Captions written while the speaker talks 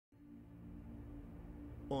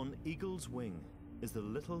On Eagle's Wing is the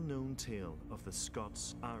little-known tale of the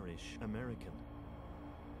Scots-Irish American.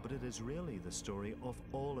 But it is really the story of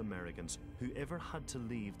all Americans who ever had to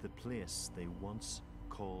leave the place they once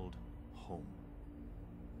called home.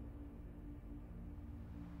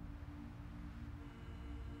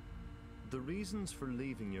 The reasons for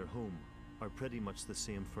leaving your home are pretty much the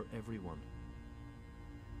same for everyone.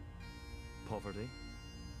 Poverty,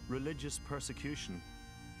 religious persecution,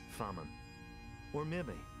 famine, or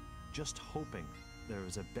maybe just hoping there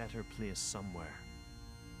is a better place somewhere.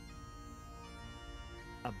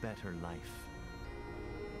 A better life.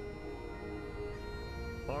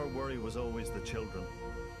 Our worry was always the children,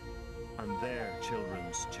 and their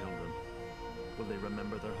children's children. Will they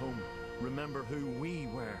remember their home? Remember who we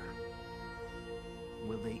were?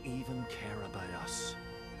 Will they even care about us?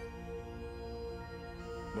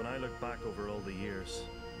 When I look back over all the years,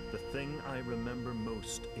 the thing I remember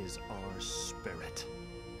most is our spirit.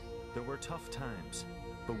 There were tough times,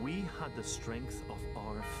 but we had the strength of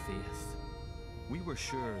our faith. We were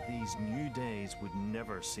sure these new days would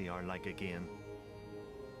never see our like again.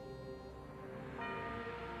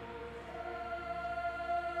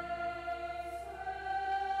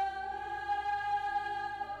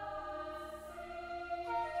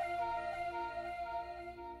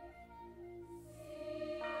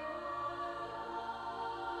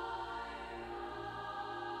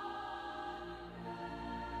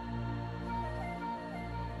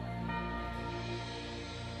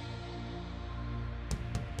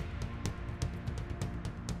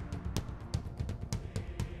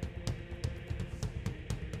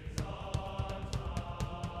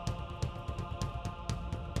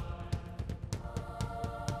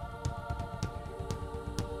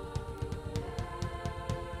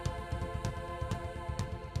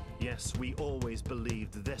 Yes, we always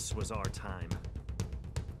believed this was our time.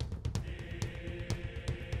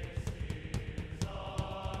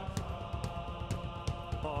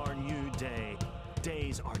 Our new day,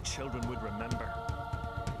 days our children would remember.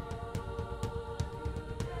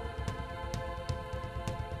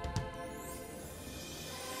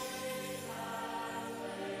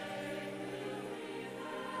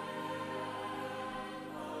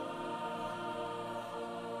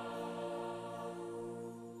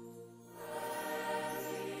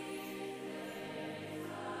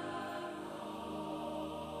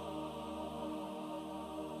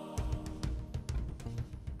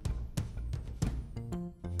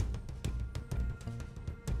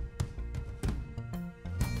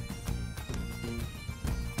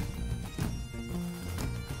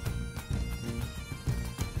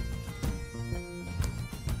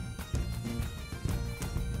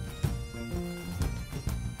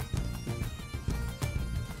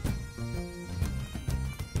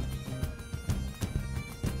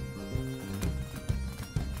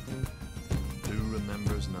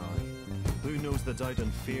 Remembers now? Who knows the doubt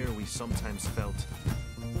and fear we sometimes felt?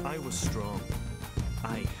 I was strong.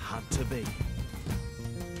 I had to be.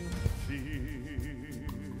 Feel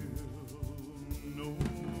no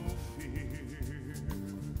fear.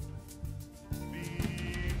 Be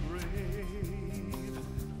brave.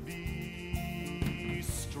 Be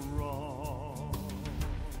strong.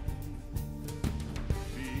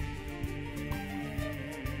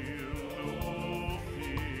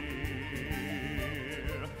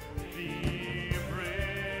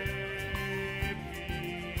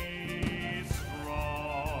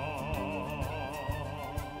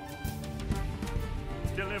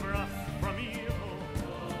 Deliver us from evil,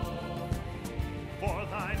 for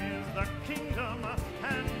thine is the kingdom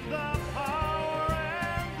and the power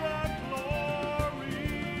and the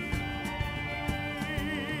glory.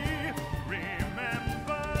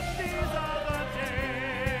 Remember, these are the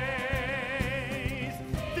days,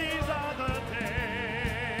 these are the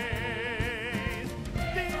days,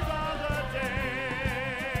 these are the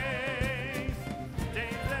days,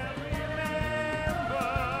 days that remember.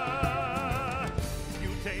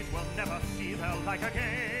 Days we'll never see their like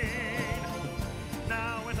again.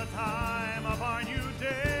 Now is the time of our new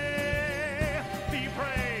day. Be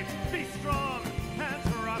brave, be strong, and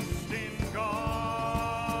trust in God.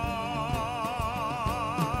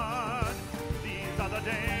 These are the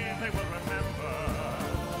days they will remember,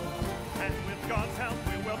 and with God's help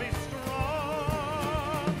we will be